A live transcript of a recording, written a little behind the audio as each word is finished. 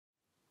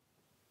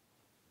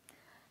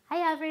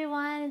Hi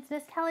everyone, it's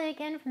Miss Kelly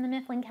again from the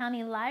Mifflin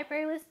County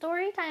Library with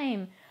story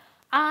time.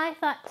 I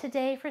thought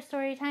today for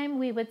story time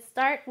we would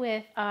start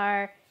with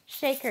our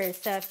shakers.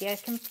 So if you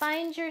can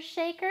find your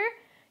shaker,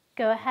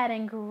 go ahead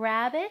and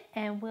grab it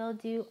and we'll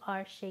do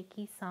our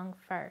shaky song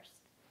first.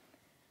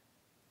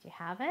 Do you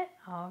have it?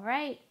 All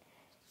right.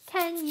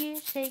 Can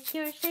you shake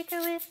your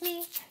shaker with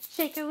me?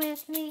 Shaker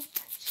with me,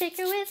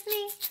 shaker with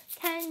me.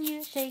 Can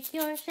you shake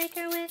your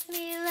shaker with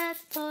me?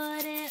 Let's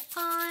put it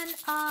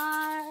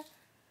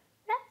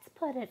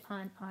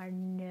on our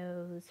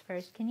nose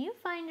first. Can you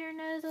find your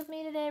nose with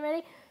me today?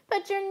 Ready?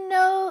 Put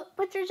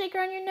your shaker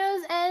on your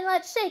nose and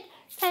let's shake.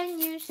 Can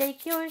you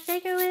shake your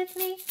shaker with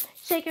me?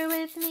 Shaker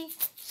with me,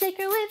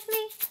 shaker with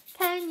me.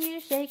 Can you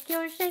shake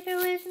your shaker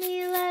with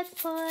me? Let's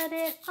put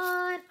it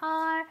on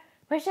our...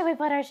 Where should we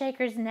put our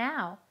shakers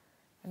now?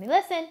 Let me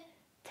listen.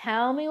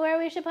 Tell me where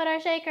we should put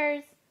our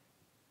shakers.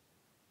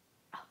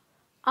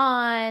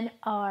 On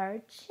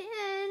our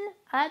chin.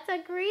 That's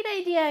a great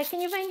idea.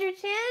 Can you find your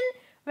chin?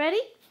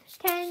 Ready?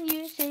 Can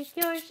you shake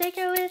your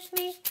shaker with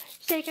me?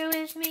 Shaker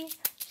with me,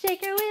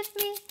 shaker with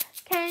me.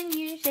 Can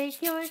you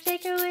shake your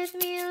shaker with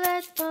me?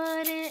 Let's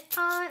put it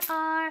on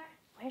our...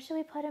 Where should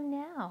we put them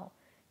now?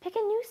 Pick a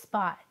new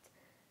spot.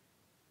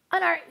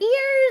 On our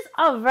ears?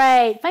 All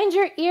right. Find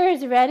your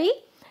ears. Ready?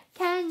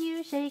 Can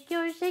you shake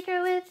your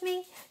shaker with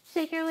me?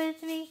 Shaker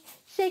with me,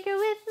 shaker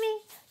with me.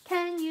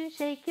 Can you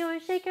shake your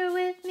shaker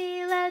with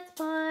me? Let's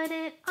put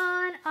it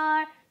on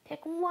our...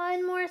 Pick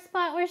one more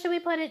spot. Where should we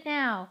put it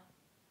now?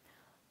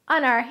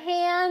 On our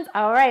hands.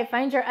 All right,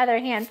 find your other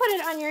hand. Put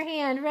it on your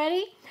hand.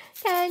 Ready?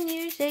 Can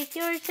you shake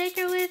your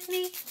shaker with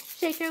me?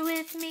 Shaker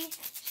with me,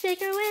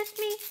 shaker with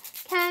me.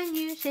 Can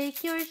you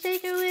shake your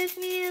shaker with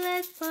me?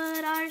 Let's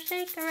put our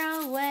shaker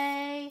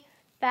away.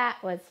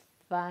 That was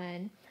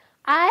fun.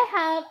 I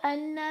have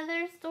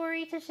another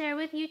story to share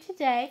with you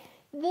today.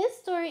 This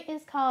story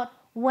is called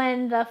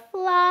When the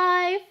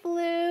Fly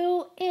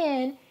Flew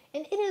In,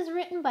 and it is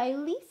written by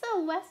Lisa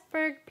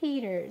Westberg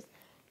Peters.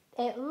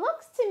 It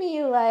looks to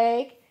me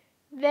like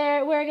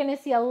we're going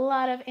to see a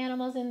lot of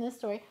animals in this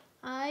story.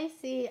 I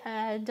see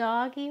a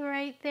doggy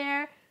right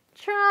there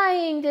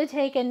trying to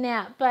take a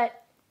nap,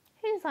 but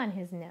who's on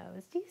his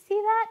nose? Do you see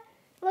that?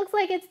 Looks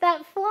like it's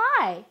that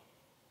fly.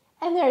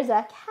 And there's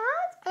a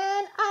cat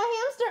and a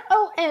hamster.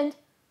 Oh, and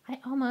I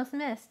almost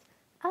missed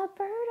a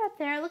bird up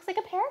there. It looks like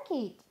a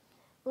parakeet.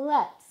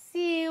 Let's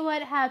see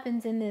what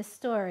happens in this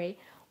story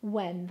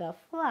when the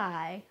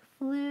fly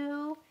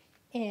flew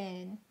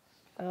in.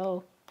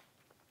 Oh,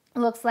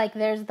 looks like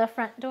there's the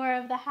front door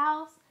of the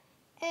house.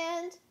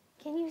 And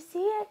can you see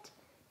it?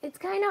 It's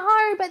kind of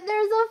hard, but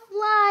there's a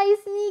fly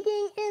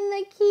sneaking in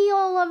the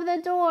keyhole of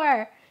the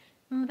door.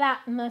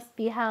 That must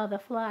be how the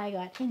fly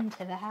got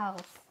into the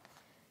house.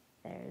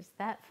 There's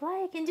that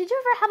fly again. Did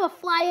you ever have a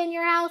fly in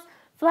your house?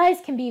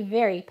 Flies can be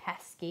very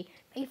pesky.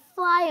 They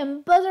fly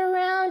and buzz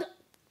around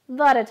a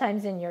lot of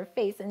times in your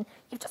face, and you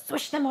have to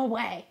swish them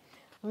away.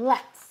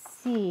 Let's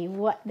see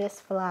what this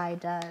fly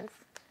does.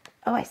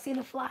 Oh, I see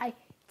the fly.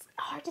 It's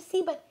hard to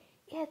see, but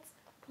it's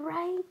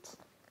right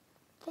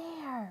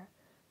there,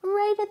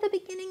 right at the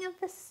beginning of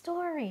the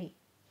story.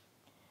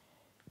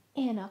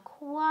 In a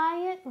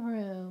quiet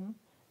room,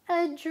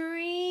 a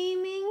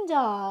dreaming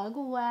dog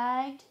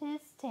wagged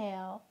his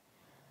tail.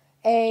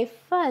 A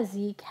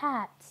fuzzy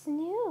cat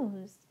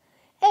snoozed.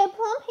 A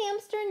plump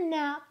hamster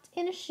napped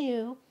in a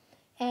shoe,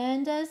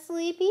 and a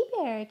sleepy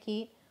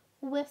parakeet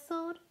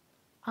whistled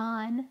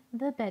on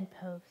the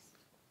bedpost.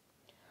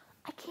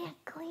 I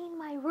can't clean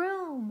my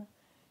room,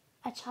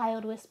 a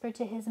child whispered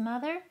to his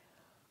mother.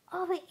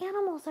 All the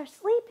animals are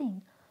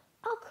sleeping.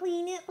 I'll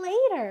clean it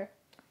later.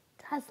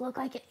 Does look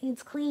like it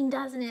needs cleaned,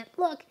 doesn't it?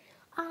 Look,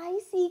 I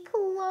see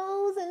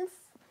clothes and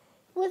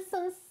with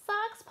some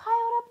socks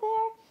piled up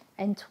there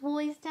and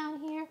toys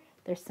down here.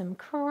 There's some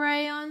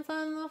crayons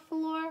on the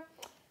floor.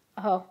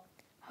 Oh,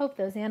 hope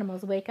those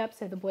animals wake up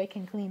so the boy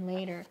can clean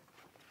later.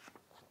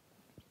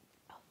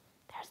 Oh,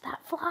 there's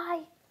that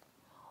fly.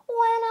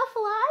 When a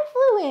fly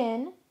flew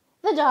in,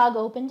 the dog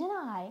opened an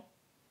eye,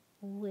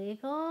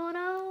 wiggled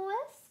a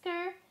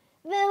whisker,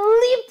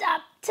 then leaped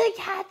up to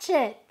catch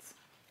it.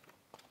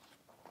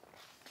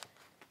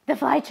 The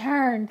fly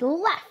turned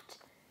left,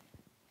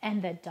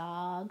 and the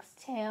dog's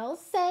tail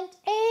sent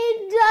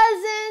a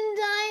dozen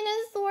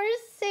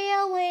dinosaurs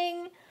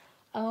sailing.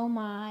 Oh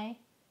my,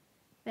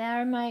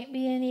 there might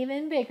be an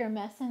even bigger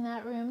mess in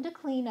that room to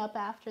clean up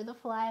after the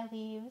fly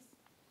leaves.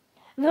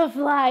 The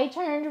fly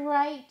turned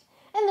right,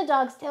 and the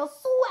dog's tail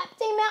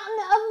swept a mountain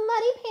of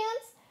muddy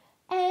pants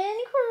and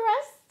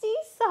crusty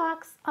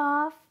socks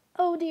off.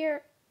 Oh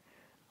dear,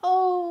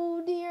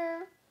 oh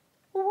dear,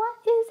 what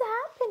is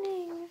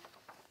happening?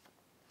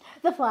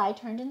 The fly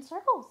turned in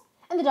circles,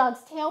 and the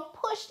dog's tail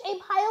pushed a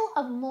pile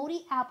of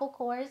moldy apple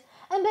cores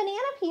and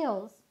banana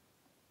peels.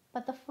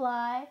 But the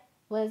fly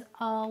was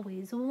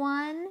always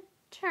one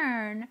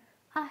turn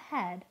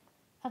ahead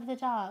of the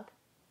dog.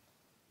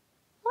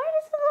 Where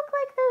does it look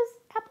like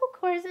those apple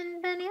cores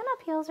and banana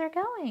peels are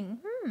going?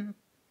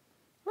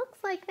 Looks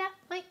like that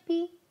might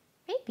be,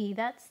 maybe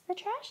that's the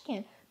trash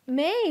can.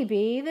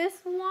 Maybe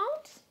this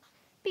won't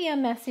be a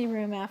messy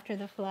room after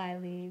the fly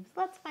leaves.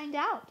 Let's find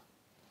out.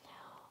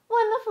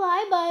 When the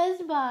fly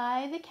buzzed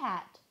by the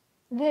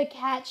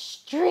cat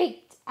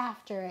streaked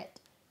after it.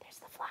 There's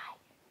the fly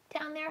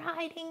down there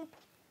hiding.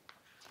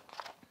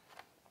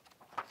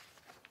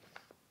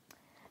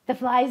 The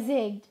fly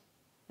zigged.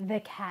 The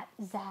cat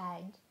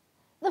zagged.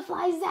 The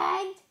fly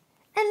zagged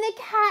and the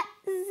cat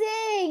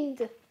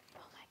zigged.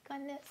 Oh my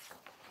goodness.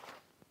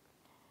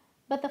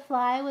 But the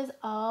fly was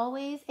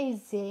always a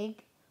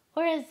zig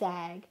or a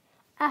zag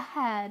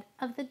ahead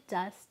of the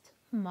dust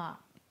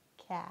mop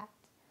cat.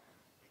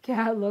 The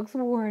cat looks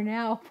worn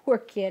out, poor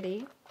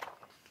kitty.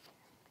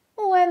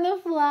 When the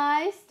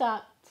fly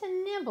stopped to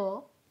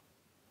nibble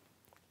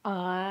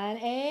on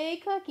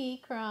a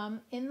cookie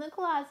crumb in the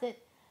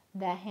closet,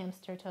 the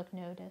hamster took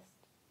notice.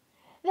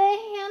 The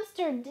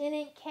hamster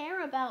didn't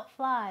care about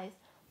flies,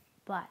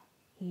 but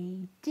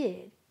he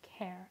did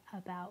care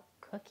about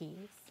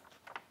cookies.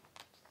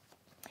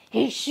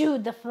 He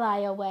shooed the fly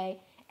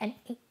away and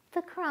ate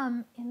the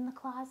crumb in the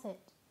closet.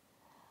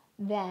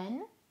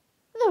 Then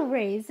the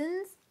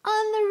raisins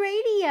on the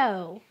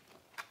radio.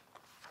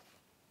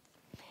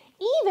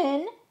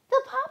 Even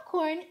the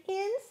popcorn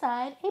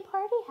inside a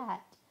party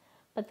hat.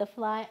 But the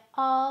fly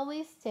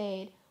always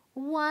stayed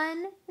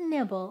one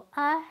nibble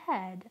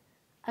ahead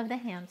of the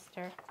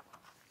hamster.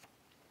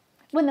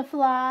 When the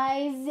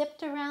fly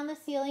zipped around the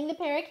ceiling, the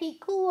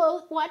parakeet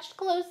watched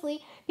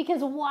closely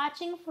because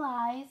watching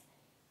flies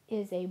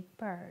is a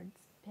bird's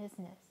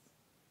business.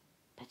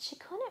 But she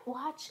couldn't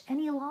watch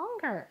any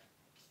longer.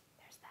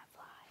 There's that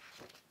fly.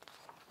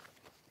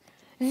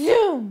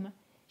 Zoom!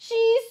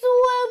 She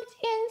swooped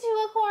into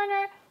a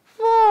corner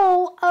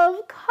full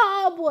of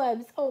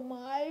cobwebs. Oh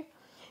my.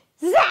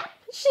 Zap!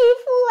 She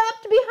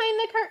flapped behind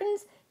the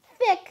curtains,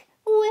 thick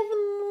with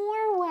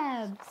more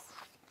webs.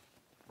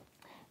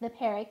 The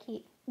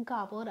parakeet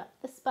gobbled up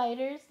the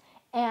spiders,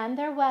 and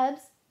their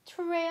webs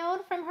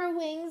trailed from her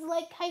wings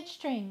like kite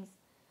strings.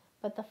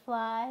 But the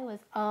fly was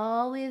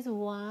always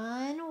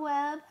one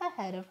web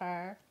ahead of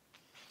her.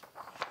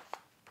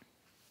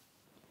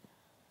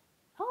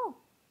 Oh,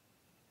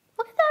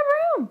 look at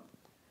that room.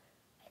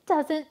 It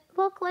doesn't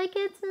look like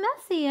it's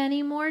messy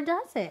anymore,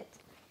 does it?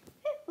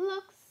 It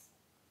looks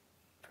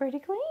pretty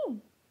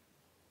clean.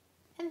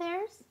 And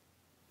there's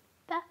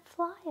that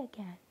fly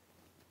again.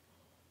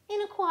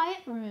 In a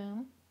quiet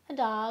room, a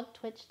dog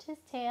twitched his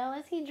tail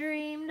as he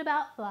dreamed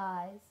about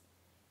flies.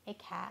 A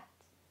cat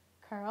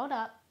curled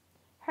up,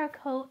 her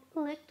coat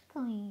licked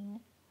clean.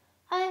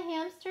 A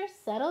hamster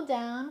settled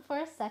down for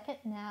a second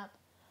nap.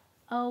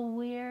 A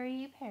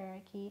weary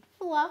parakeet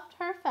fluffed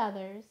her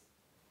feathers.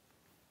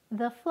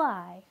 The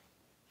fly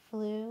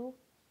flew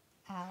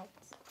out.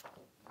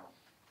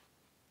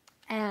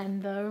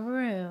 And the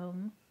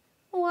room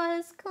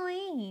was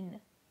clean.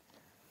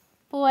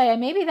 Boy,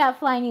 maybe that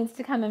fly needs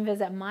to come and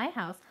visit my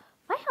house.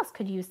 My house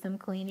could use some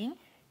cleaning.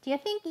 Do you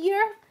think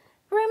your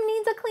room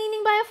needs a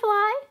cleaning by a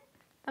fly?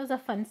 That was a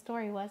fun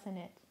story, wasn't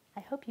it? I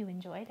hope you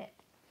enjoyed it.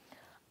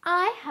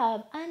 I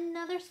have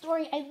another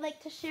story I'd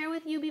like to share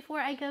with you before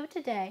I go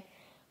today.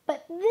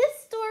 But this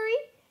story,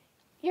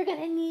 you're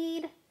going to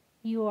need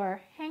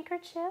your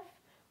handkerchief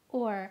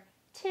or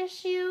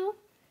tissue.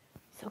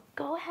 So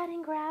go ahead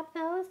and grab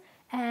those.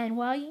 And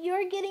while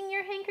you're getting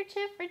your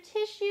handkerchief or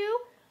tissue,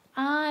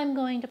 I'm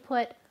going to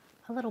put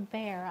a little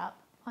bear up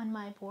on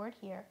my board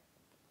here.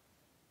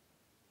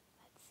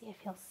 Let's see if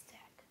he'll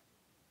stick.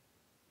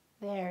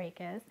 There he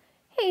goes.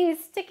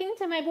 He's sticking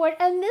to my board.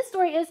 And this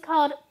story is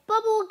called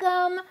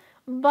Bubblegum,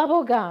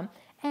 Bubblegum.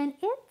 And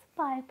it's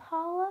by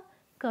Paula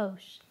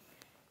Ghosh.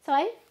 So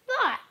I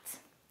thought,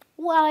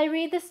 while I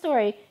read the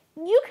story,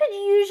 you could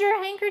use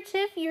your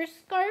handkerchief, your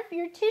scarf,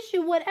 your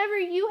tissue, whatever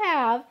you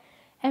have,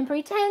 and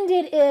pretend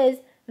it is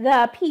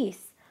the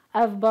piece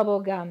of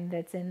bubblegum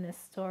that's in this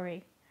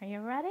story. Are you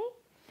ready?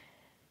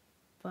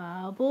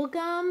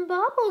 Bubblegum,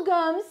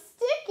 bubblegum,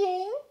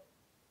 sticking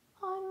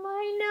on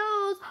my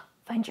nose.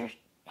 Find your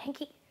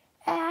hanky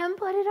and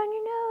put it on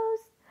your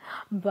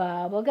nose.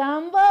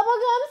 Bubblegum,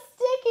 bubblegum,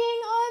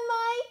 sticking on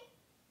my,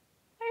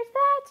 where's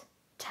that?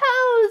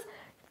 Toes.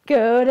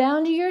 Go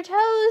down to your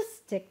toes,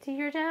 stick to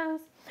your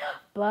toes.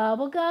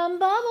 Bubblegum,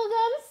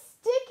 bubblegum,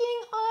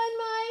 sticking on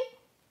my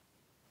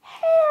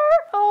hair.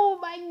 Oh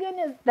my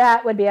goodness,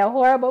 that would be a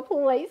horrible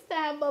place to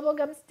have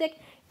bubblegum stick.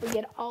 It would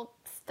get all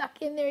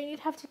stuck in there and you'd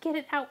have to get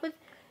it out with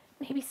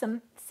maybe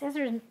some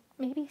scissors and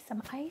maybe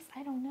some ice.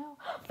 I don't know.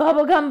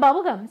 Bubblegum,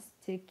 bubblegum,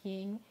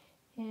 sticking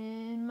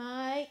in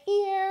my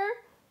ear.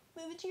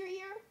 Move it to your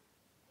ear.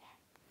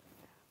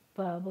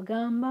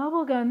 Bubblegum,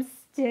 bubblegum,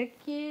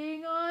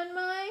 sticking on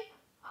my,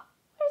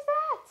 where's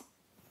that?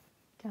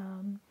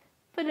 Gum.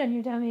 Put it on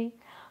your tummy.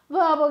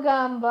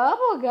 Bubblegum,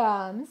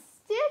 bubblegum,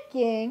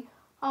 sticking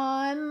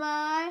on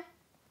my,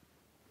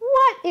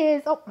 what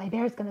is, oh, my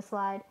bear's gonna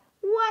slide.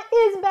 What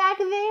is back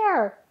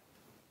there?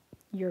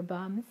 Your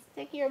bum.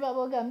 Stick your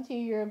bubblegum to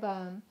your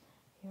bum.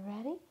 You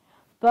ready?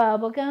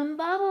 Bubblegum,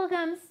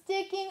 bubblegum,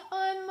 sticking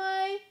on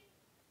my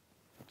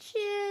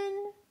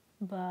chin.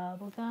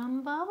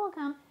 Bubblegum,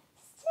 bubblegum,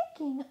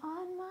 sticking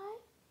on my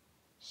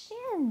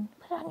shin.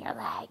 Put it on your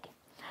leg.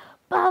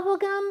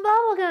 Bubblegum,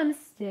 bubblegum,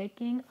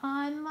 sticking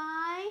on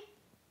my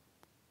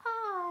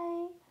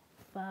eye.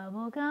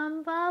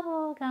 Bubblegum,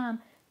 bubblegum,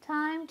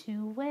 time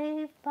to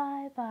wave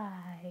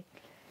bye-bye.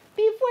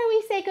 Before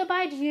we say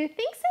goodbye, do you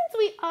think since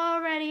we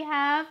already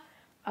have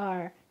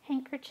our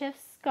handkerchief,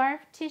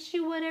 scarf,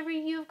 tissue, whatever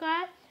you've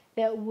got,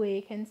 that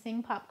we can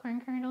sing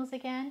popcorn kernels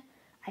again?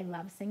 I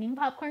love singing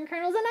popcorn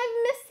kernels and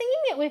I've missed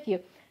singing it with you.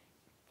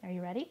 Are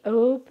you ready?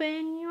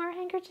 Open your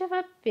handkerchief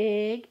up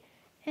big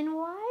and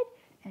wide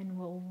and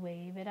we'll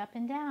wave it up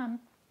and down.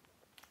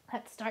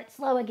 Let's start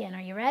slow again.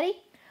 Are you ready?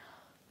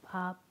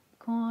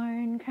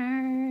 Popcorn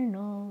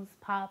kernels,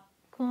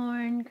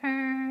 popcorn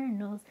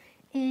kernels,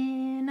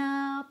 in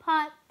a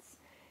pot,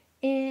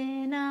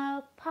 in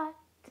a pot.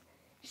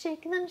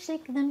 Shake them,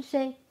 shake them,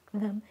 shake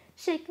them,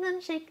 shake them,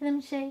 shake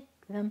them, shake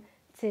them,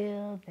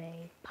 till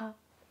they pop,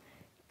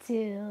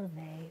 till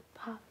they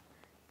pop.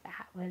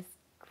 That was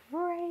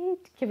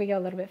great. Can we go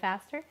a little bit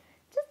faster?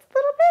 Just a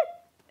little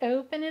bit.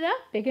 Open it up,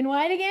 big and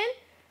wide again.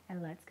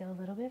 And let's go a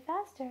little bit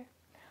faster.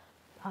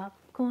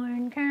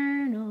 Popcorn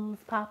kernels,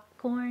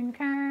 popcorn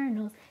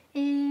kernels,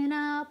 in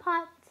a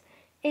pot,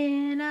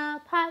 in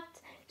a pot.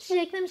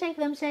 Shake them, shake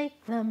them,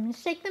 shake them,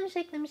 shake them,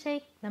 shake them,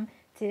 shake them,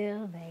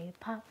 till they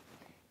pop,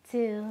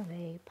 till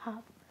they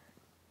pop.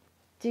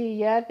 Do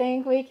you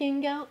think we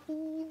can go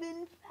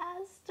even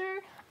faster?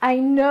 I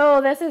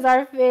know this is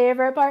our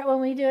favorite part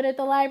when we do it at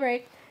the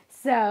library.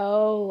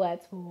 So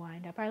let's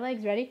wind up our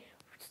legs. Ready?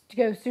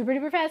 Go super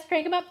duper fast.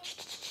 Crank them up.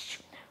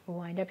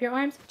 Wind up your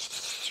arms.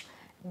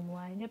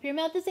 Wind up your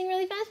mouth to sing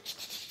really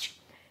fast.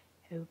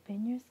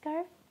 Open your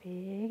scarf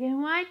big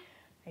and wide.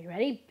 Are you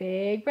ready?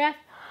 Big breath.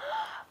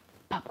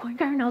 Popcorn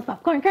kernels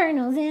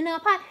in a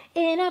pot,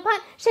 in a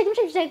pot. Shake them,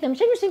 shake them,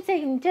 shake them, shake them,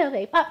 shake them till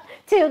they pop,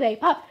 till they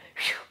pop.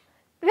 Whew.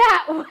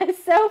 That was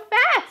so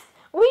fast.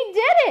 We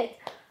did it.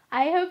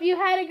 I hope you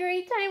had a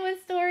great time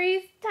with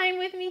stories, time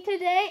with me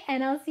today,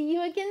 and I'll see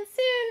you again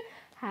soon.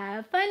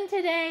 Have fun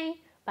today.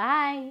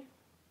 Bye.